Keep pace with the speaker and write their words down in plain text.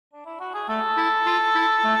Hey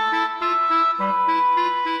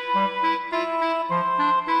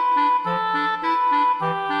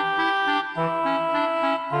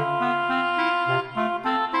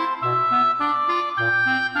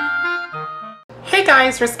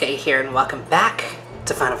guys, Risque here, and welcome back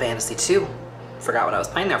to Final Fantasy II. Forgot what I was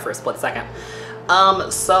playing there for a split second.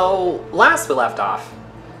 So last we left off,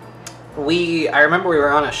 I remember we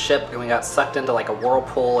were on a ship and we got sucked into like a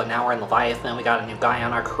whirlpool, and now we're in Leviathan. We got a new guy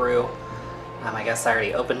on our crew. I guess I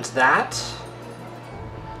already opened that.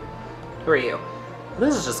 Who are you?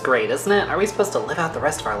 This is just great, isn't it? Are we supposed to live out the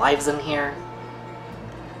rest of our lives in here?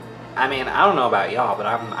 I mean, I don't know about y'all, but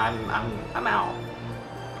I'm out.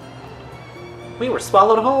 We were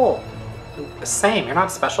swallowed whole. Same, you're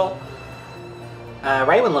not special.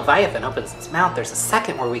 Right when Leviathan opens its mouth, there's a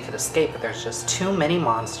second where we could escape, but there's just too many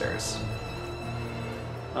monsters.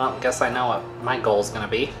 Well, guess I know what my goal's gonna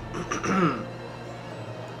be.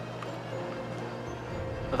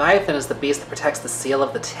 Leviathan is the beast that protects the seal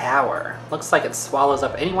of the tower. Looks like it swallows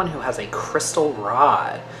up anyone who has a crystal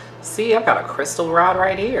rod. See, I've got a crystal rod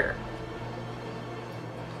right here.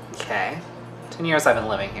 Okay. 10 years I've been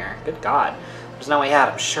living here. Good God. There's no way out,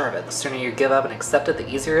 I'm sure of it. The sooner you give up and accept it, the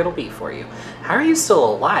easier it'll be for you. How are you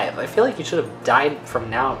still alive? I feel like you should have died from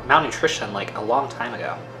malnutrition like a long time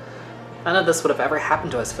ago. None of this would have ever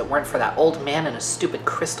happened to us if it weren't for that old man and his stupid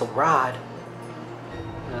crystal rod.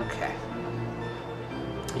 Okay.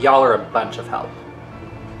 Y'all are a bunch of help.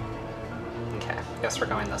 Okay, guess we're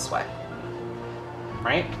going this way.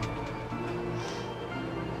 Right?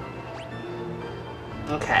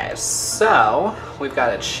 Okay, so we've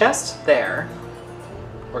got a chest there.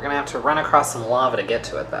 We're gonna have to run across some lava to get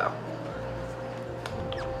to it, though.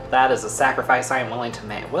 That is a sacrifice I am willing to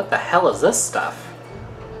make. What the hell is this stuff?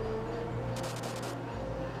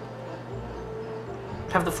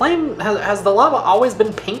 Has the lava always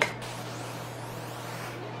been pink?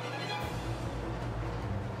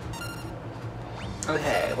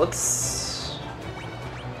 Okay, let's...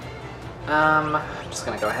 I'm just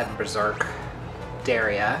gonna go ahead and berserk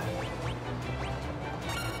Daria.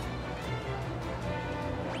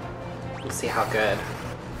 Let's see how good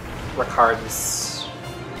Ricard's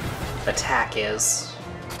attack is.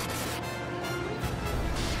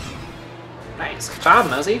 Nice. Good job,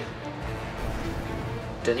 Mosey.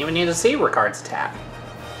 Didn't even need to see Ricard's attack.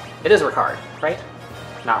 It is Ricard, right?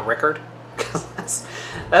 Not Rickard?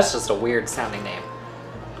 That's just a weird sounding name.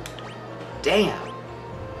 Damn.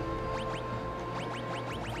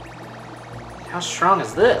 How strong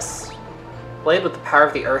is this? Blade with the power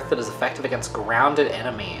of the earth that is effective against grounded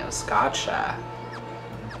enemies. Gotcha.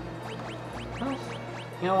 Well,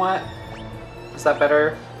 you know what? Is that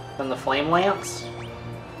better than the flame lance?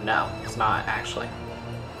 No, it's not, actually.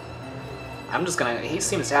 I'm just gonna... He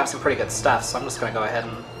seems to have some pretty good stuff, so I'm just gonna go ahead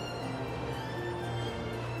and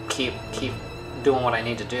keep doing what I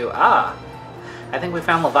need to do. Ah! I think we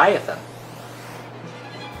found Leviathan.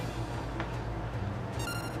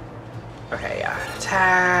 Okay, yeah.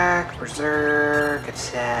 Attack, berserk,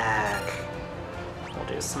 attack. We'll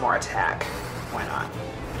do some more attack. Why not?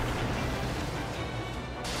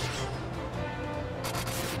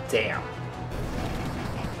 Damn.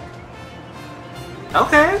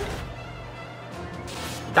 Okay.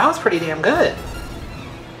 That was pretty damn good.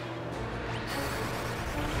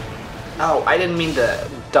 Oh, I didn't mean to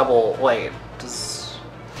double... Wait,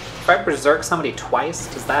 if I berserk somebody twice,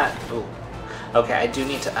 does that... Ooh. Okay, I do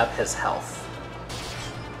need to up his health.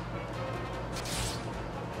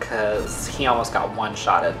 Because he almost got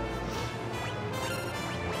one-shotted.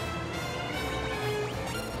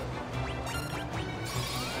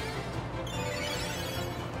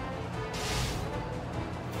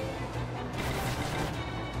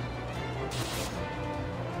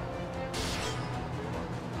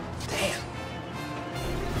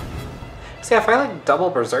 See, if I like double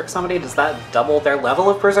berserk somebody, does that double their level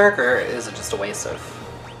of berserk, or is it just a waste of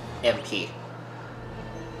MP?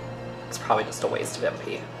 It's probably just a waste of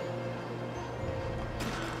MP.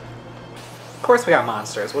 Of course we got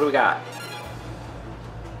monsters. What do we got?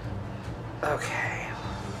 Okay.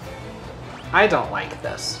 I don't like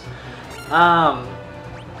this.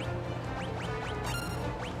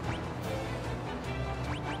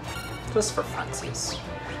 Just for funsies.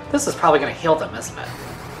 This is probably going to heal them, isn't it?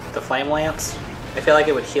 The flame lance? I feel like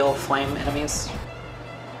it would heal flame enemies.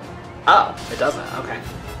 Oh, it doesn't. Okay.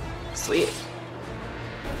 Sweet.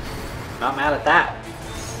 Not mad at that.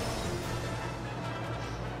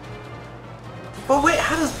 But wait,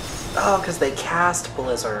 how does... Oh, because they cast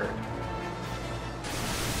Blizzard.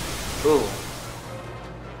 Ooh.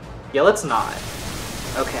 Yeah, let's not.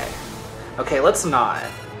 Okay. Okay, let's not.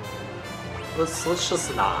 Let's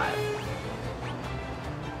just not.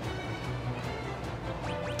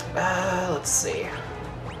 Let's see.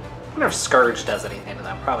 I wonder if Scourge does anything to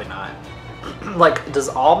them. Probably not. Like, does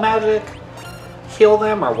all magic heal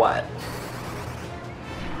them or what?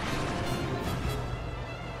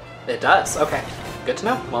 It does. Okay. Good to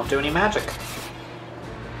know. Won't do any magic.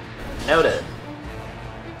 Noted.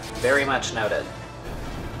 Very much noted.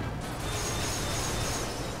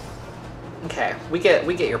 Okay, we get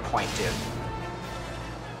your point, dude.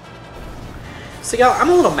 So y'all, I'm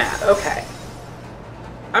a little mad. Okay.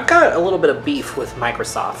 I've got a little bit of beef with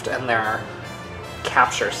Microsoft and their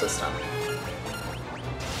capture system.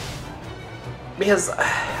 Because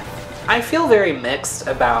I feel very mixed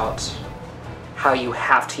about how you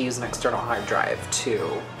have to use an external hard drive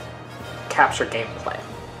to capture gameplay.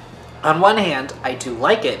 On one hand, I do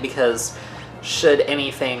like it because should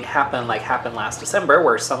anything happen like happened last December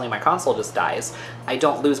where suddenly my console just dies, I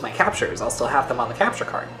don't lose my captures. I'll still have them on the capture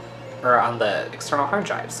card or on the external hard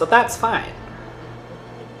drive. So that's fine.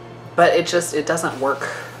 But it doesn't work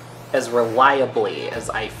as reliably as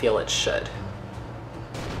I feel it should.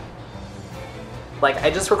 Like, I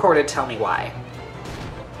just recorded Tell Me Why.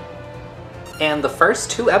 And the first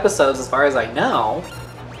 2 episodes, as far as I know,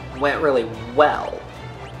 went really well.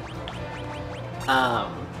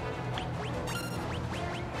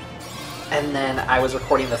 And then I was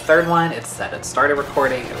recording the 3rd one, it said it started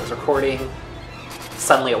recording, it was recording,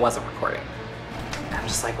 suddenly it wasn't recording. And I'm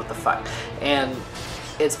just like, what the fuck? And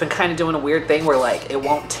it's been kind of doing a weird thing where, like, it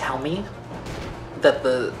won't tell me that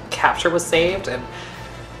the capture was saved, and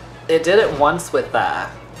it did it once with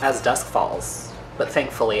As Dusk Falls, but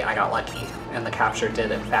thankfully I got lucky, and the capture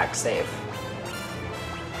did in fact save.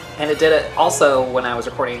 And it did it also when I was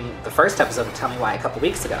recording the first episode of Tell Me Why a couple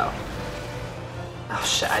weeks ago. Oh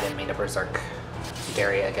shit, I didn't mean to berserk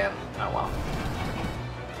Daria again. Oh well.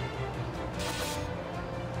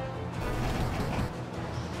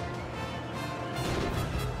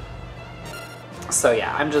 So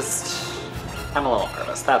yeah, I'm a little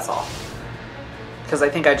nervous, that's all. Because I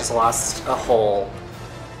think I just lost a whole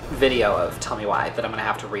video of Tell Me Why that I'm gonna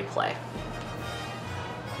have to replay.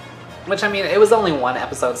 Which, I mean, it was only 1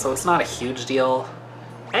 episode, so it's not a huge deal.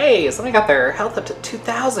 Hey, somebody got their health up to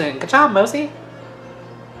 2,000. Good job, Mosey.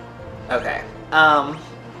 Okay.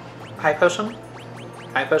 High potion?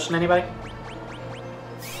 High potion, anybody?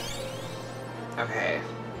 Okay.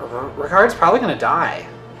 Ricard's probably gonna die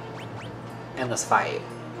in this fight.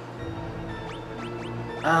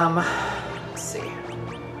 Let's see.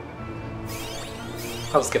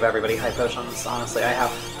 I'll just give everybody high potions. Honestly, I have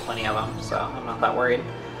plenty of them, so I'm not that worried.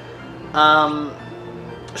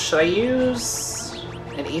 Should I use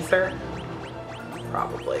an ether?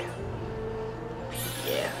 Probably.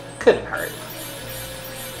 Yeah, couldn't hurt.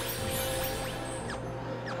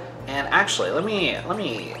 And actually, let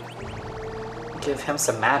me give him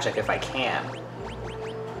some magic if I can.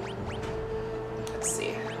 Let's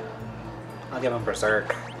see. I'll give him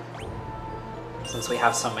Berserk, since we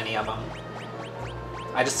have so many of them.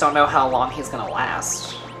 I just don't know how long he's gonna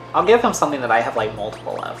last. I'll give him something that I have like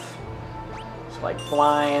multiple of. So like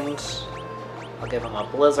Blind, I'll give him a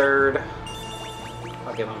Blizzard,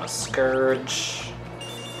 I'll give him a Scourge,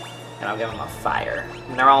 and I'll give him a Fire.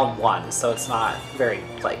 And they're all 1, so it's not very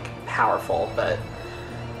like powerful, but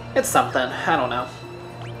it's something. I don't know.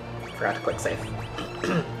 Forgot to click save.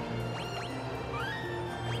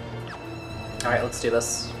 Alright, let's do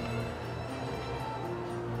this.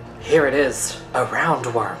 Here it is, a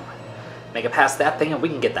roundworm. Make it past that thing and we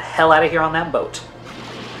can get the hell out of here on that boat.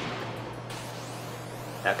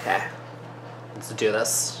 Okay, let's do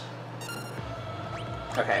this.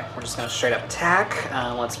 Okay, we're just gonna straight up attack.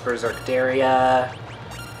 Let's Berserk Daria.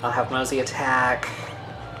 I'll have Mosey attack.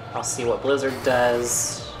 I'll see what Blizzard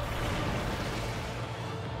does.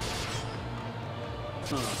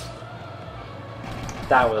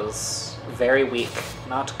 That was very weak.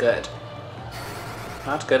 Not good.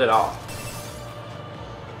 Not good at all.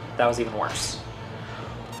 That was even worse.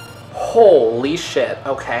 Holy shit.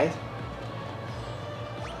 Okay.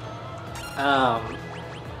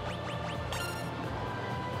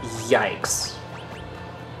 Yikes.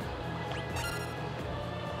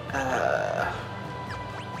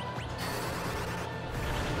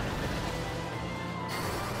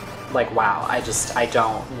 Like, wow. I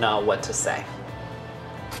don't know what to say.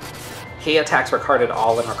 He attacks Ricard at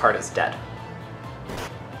all and Ricard is dead.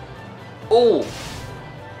 Ooh.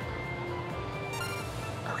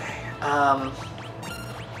 Okay,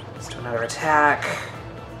 let's do another attack.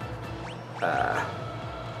 Let's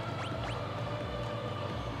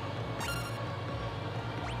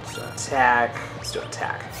do an attack. Let's do an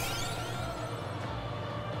attack.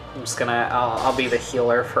 I'm just gonna, I'll be the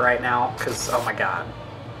healer for right now, because, oh my god.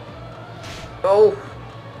 Oh.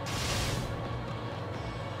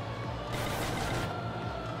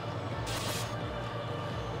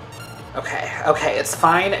 Okay, it's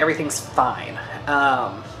fine. Everything's fine.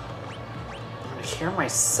 I'm gonna hear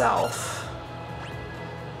myself.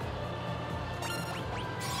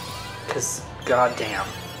 Because, goddamn.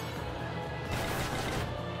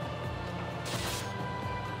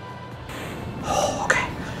 Oh,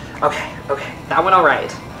 okay. That went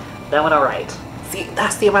alright. See,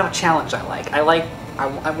 that's the amount of challenge I like.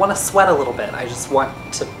 I want to sweat a little bit. I just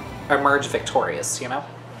want to emerge victorious, you know?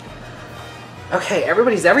 Okay,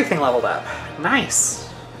 everything leveled up. Nice.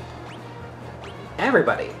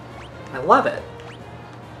 Everybody. I love it.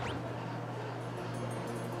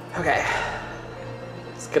 Okay.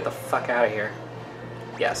 Let's get the fuck out of here.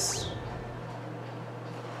 Yes.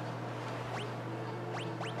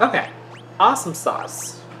 Okay. Awesome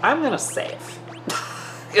sauce. I'm gonna save.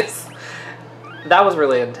 That was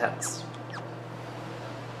really intense.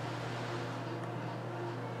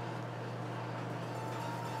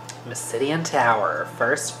 Mysidian Tower,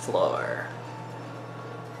 first floor.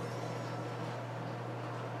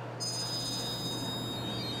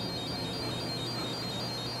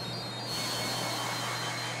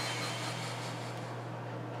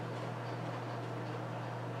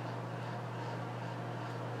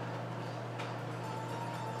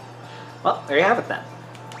 Well, there you have it then.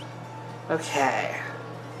 Okay.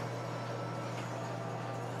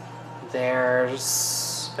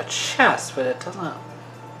 There's a chest, but it doesn't...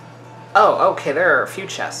 Oh, okay, there are a few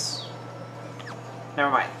chests.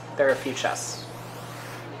 Never mind, there are a few chests.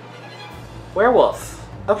 Werewolf.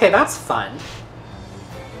 Okay, that's fun.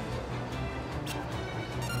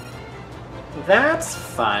 That's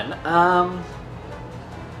fun.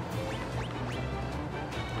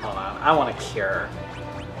 Hold on, I want to cure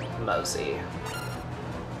Mosey.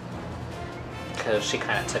 Because she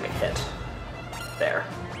kind of took a hit there.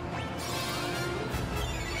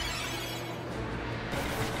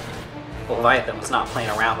 Leviathan was not playing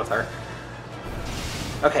around with her.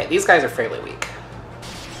 Okay, these guys are fairly weak.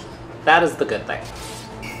 That is the good thing.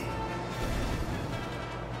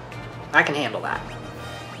 I can handle that.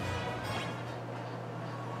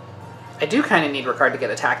 I do kind of need Ricard to get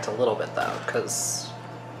attacked a little bit though, because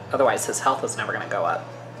otherwise his health is never going to go up.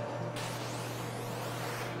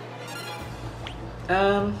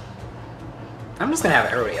 I'm just going to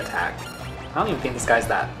have everybody attack. I don't even think this guy's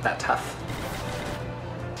that tough.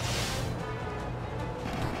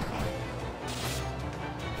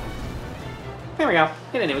 There we go.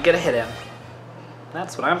 He didn't even get a hit in.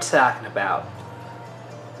 That's what I'm talking about.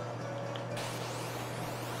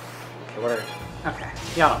 Okay, what are... Okay,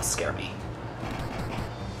 y'all don't scare me.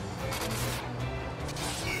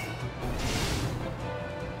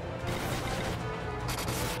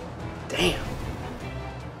 Damn.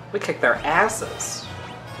 We kicked their asses.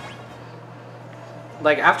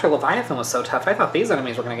 Like, after Leviathan was so tough, I thought these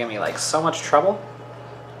enemies were gonna give me, like, so much trouble.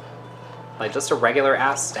 Like, just a regular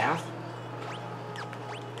ass staff.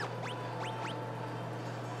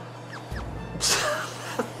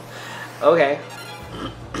 Okay.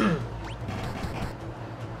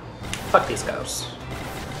 Fuck these ghosts.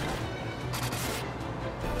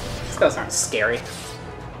 These ghosts aren't scary.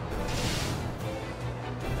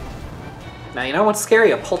 Now, you know what's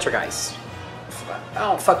scary? A poltergeist. I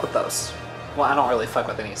don't fuck with those. Well, I don't really fuck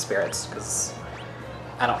with any spirits, because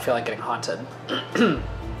I don't feel like getting haunted.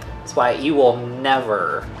 That's why you will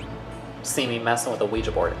never see me messing with a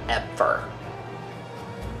Ouija board, ever.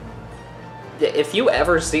 If you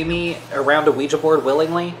ever see me around a Ouija board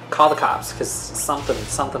willingly, call the cops, because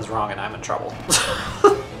something's wrong and I'm in trouble.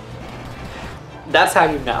 That's how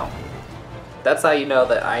you know. That's how you know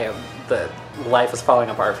that that life is falling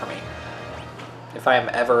apart for me. If I am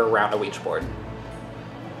ever around a Ouija board.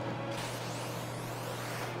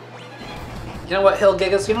 You know what, Hill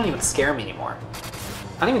Gigas? You don't even scare me anymore.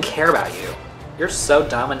 I don't even care about you. You're so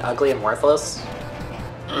dumb and ugly and worthless.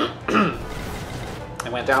 I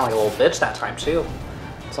went down like a little bitch that time too.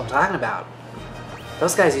 That's what I'm talking about.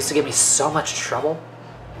 Those guys used to give me so much trouble.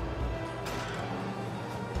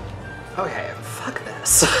 Okay, fuck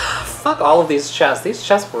this. Fuck all of these chests. These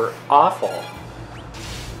chests were awful.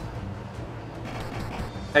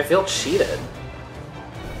 I feel cheated.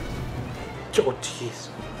 Oh, jeez.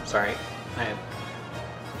 Sorry. I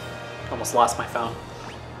almost lost my phone.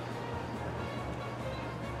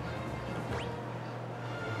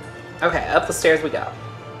 Okay, up the stairs we go.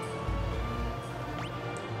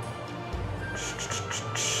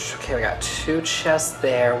 Okay, we got 2 chests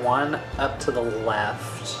there, 1 up to the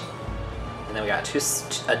left. And then we got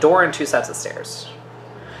a door and 2 sets of stairs.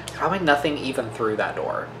 Probably nothing even through that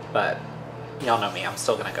door, but y'all know me, I'm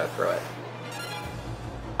still gonna go through it.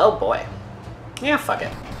 Oh boy. Yeah, fuck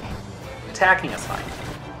it. Attacking is fine.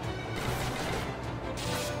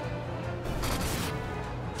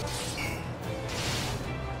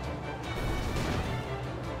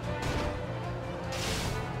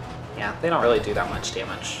 Yeah, they don't really do that much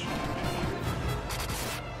damage.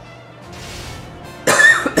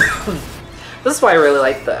 This is why I really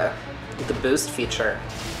like the boost feature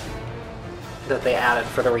that they added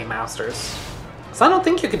for the remasters. So I don't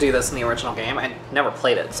think you could do this in the original game. I never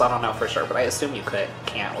played it, so I don't know for sure, but I assume you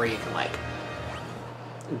can't, where you can like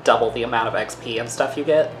double the amount of XP and stuff you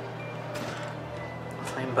get.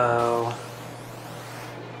 Flame bow.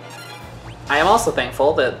 I am also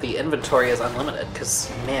thankful that the inventory is unlimited, because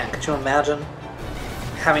man, could you imagine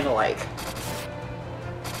having to like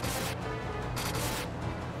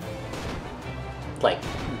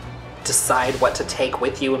decide what to take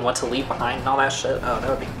with you and what to leave behind and all that shit? Oh, that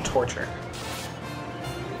would be torture.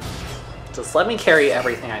 Just let me carry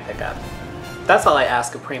everything I pick up. That's all I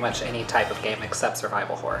ask of pretty much any type of game except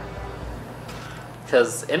survival horror.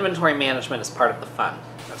 Because inventory management is part of the fun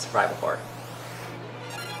of survival horror.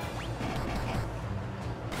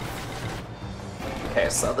 Okay,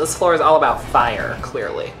 so this floor is all about fire,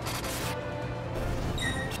 clearly.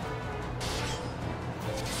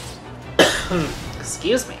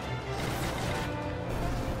 Excuse me.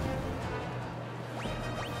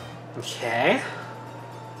 Okay.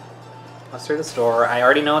 Let's through this door. I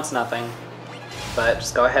already know it's nothing, but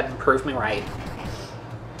just go ahead and prove me right.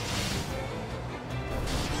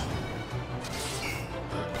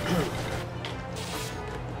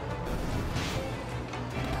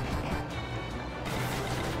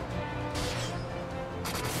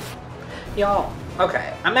 Y'all,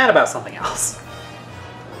 okay, I'm mad about something else.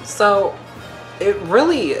 So, it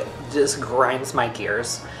really just grinds my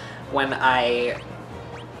gears when I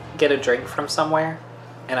get a drink from somewhere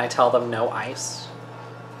and I tell them no ice.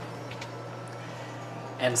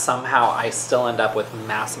 And somehow I still end up with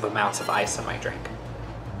massive amounts of ice in my drink.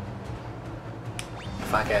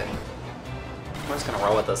 Fuck it. We're just gonna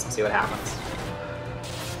roll with this and see what happens.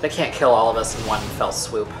 They can't kill all of us in one fell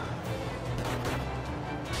swoop.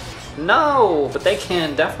 No, but they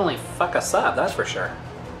can definitely fuck us up, that's for sure.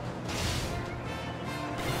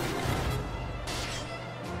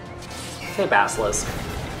 Okay, Basilisk.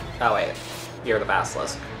 Oh wait, you're the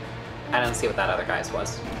Basilisk. I didn't see what that other guy's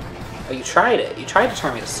was. Oh, you tried it. You tried to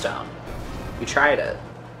turn me to stone. You tried it.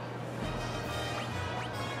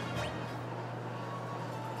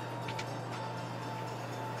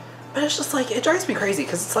 But it's just like, it drives me crazy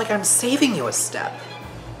because it's like I'm saving you a step.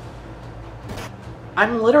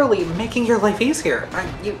 I'm literally making your life easier.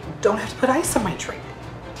 You don't have to put ice on my drink.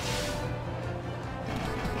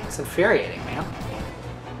 It's infuriating, man.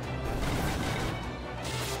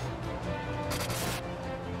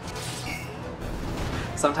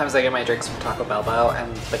 Sometimes I get my drinks from Taco Bell,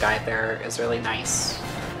 and the guy there is really nice.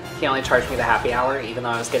 He only charged me the happy hour, even though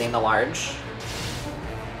I was getting the large.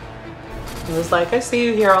 He was like, I see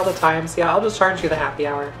you here all the time, so yeah, I'll just charge you the happy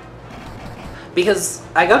hour. Because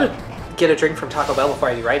I go to get a drink from Taco Bell before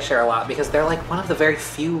I do rideshare a lot, because they're like one of the very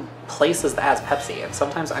few places that has Pepsi, and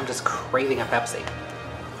sometimes I'm just craving a Pepsi.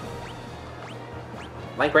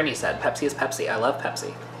 Like Brittany said, Pepsi is Pepsi. I love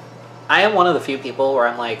Pepsi. I am one of the few people where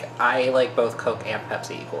I'm like, I like both Coke and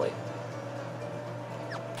Pepsi equally.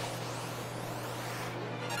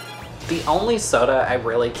 The only soda I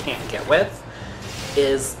really can't get with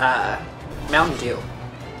is Mountain Dew.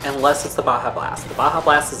 Unless it's the Baja Blast. The Baja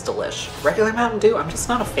Blast is delish. Regular Mountain Dew, I'm just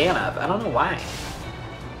not a fan of. I don't know why.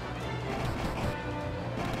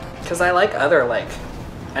 Because I like other, like...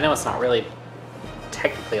 I know it's not really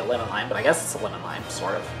technically a lemon lime, but I guess it's a lemon lime,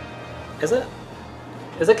 sort of. Is it?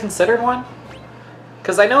 Is it considered one?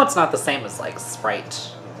 Because I know it's not the same as, like,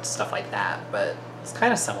 Sprite and stuff like that, but it's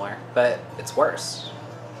kind of similar, but it's worse.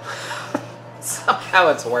 Somehow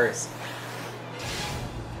it's worse.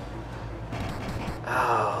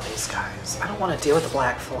 Oh, these guys. I don't want to deal with the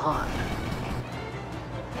Black Flan.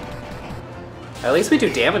 At least we do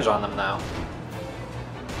damage on them, though.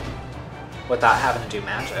 Without having to do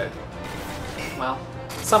magic. Well,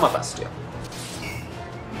 some of us do.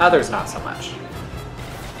 Others not so much.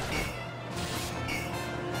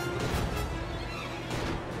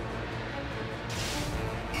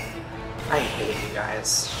 I hate you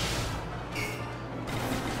guys.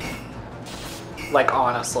 Like,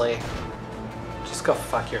 honestly. Just go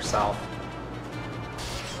fuck yourself.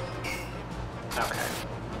 Okay.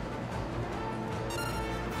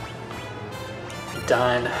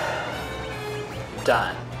 Done.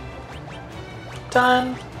 Done.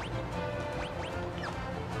 Done.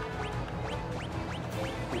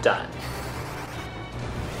 Done.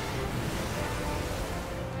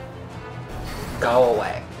 Go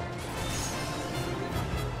away.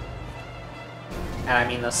 And I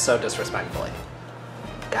mean this so disrespectfully.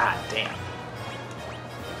 God damn.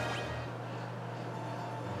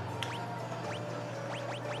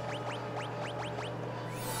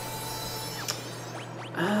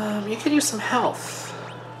 You could use some health,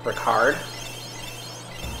 Ricard.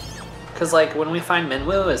 Because, like, when we find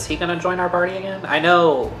Minwoo, is he gonna join our party again?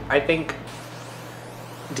 I think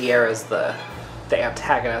Diera's the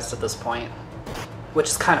antagonist at this point, which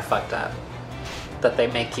is kind of fucked up. That they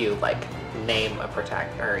make you, like, name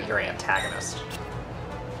your antagonist.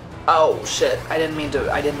 Oh shit! I didn't mean to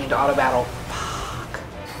auto battle. Fuck.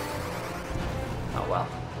 Oh well.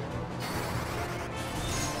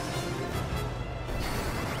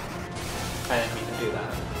 I didn't mean to do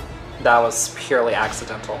that. That was purely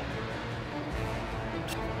accidental.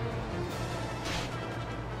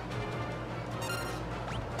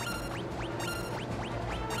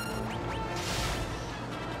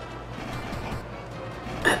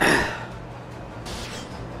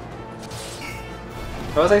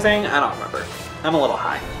 What was I saying? I don't remember. I'm a little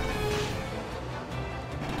high.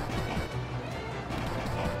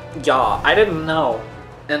 Y'all, I didn't know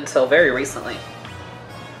until very recently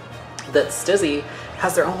that Stizzy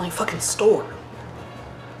has their own like fucking store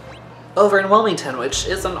over in Wilmington, which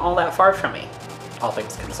isn't all that far from me, all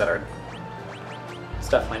things considered. It's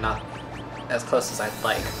definitely not as close as I'd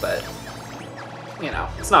like, but you know,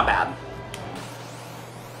 it's not bad.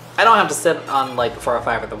 I don't have to sit on like the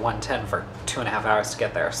 405 or the 110 for 2.5 hours to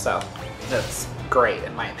get there, so that's great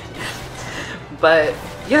in my opinion. But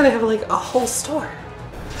yeah, they have like a whole store.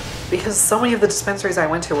 Because so many of the dispensaries I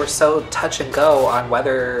went to were so touch and go on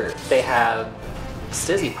whether they had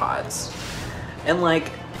Stizzy pods. And like,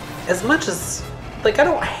 as much as, like, I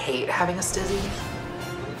don't hate having a Stizzy.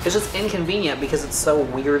 It's just inconvenient because it's so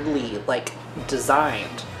weirdly like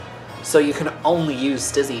designed. So you can only use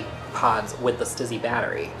Stizzy pods with the Stizzy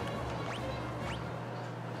battery.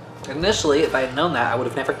 Initially, if I had known that, I would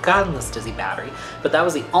have never gotten the Stizzy battery, but that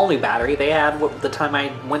was the only battery they had the time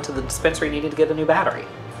I went to the dispensary and needed to get a new battery.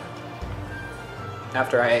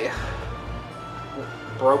 After I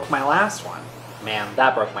broke my last one. Man,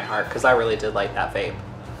 that broke my heart, because I really did like that vape.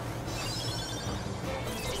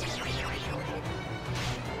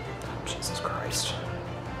 Oh, Jesus Christ.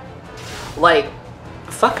 Like,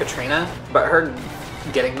 fuck Katrina, but her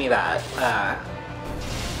getting me that,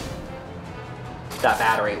 that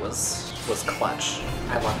battery was clutch.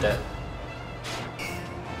 I loved it.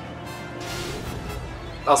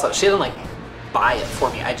 Also, she didn't like buy it for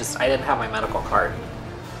me. I didn't have my medical card.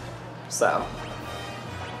 So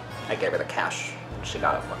I gave her the cash. She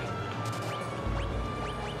got it for me.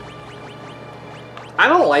 I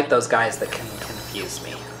don't like those guys that can confuse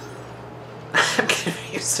me. I'm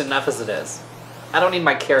confused enough as it is. I don't need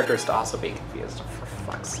my characters to also be confused, for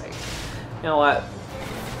fuck's sake. You know what?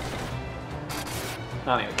 I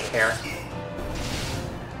don't even care.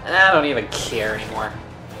 I don't even care anymore.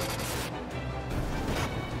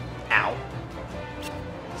 Ow.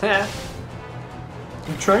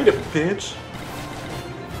 I'm trying to, bitch.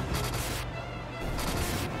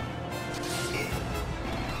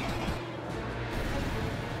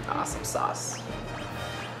 Awesome sauce.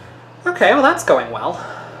 Okay, well that's going well.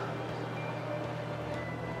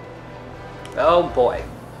 Oh boy.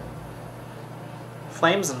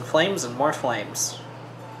 Flames and more flames.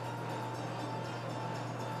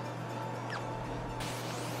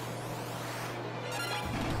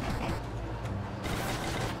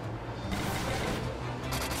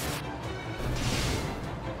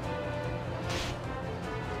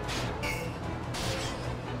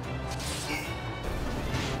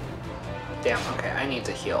 Damn, okay, I need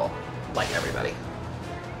to heal like everybody.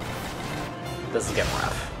 This is getting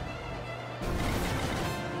rough.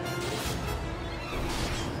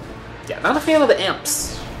 Yeah, not a fan of the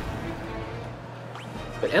imps.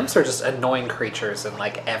 But imps are just annoying creatures in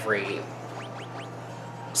like every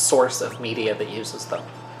source of media that uses them.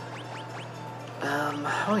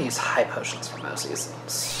 I want to use high potions for Mosi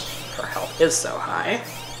since her health is so high.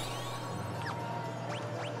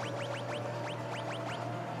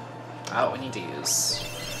 Oh, we need to use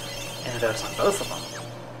antidotes on both of them.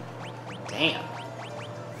 Damn.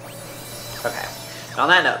 Okay. On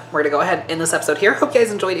that note, we're going to go ahead and end this episode here. Hope you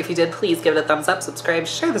guys enjoyed. If you did, please give it a thumbs up, subscribe,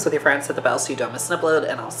 share this with your friends, hit the bell so you don't miss an upload,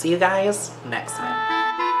 and I'll see you guys next time.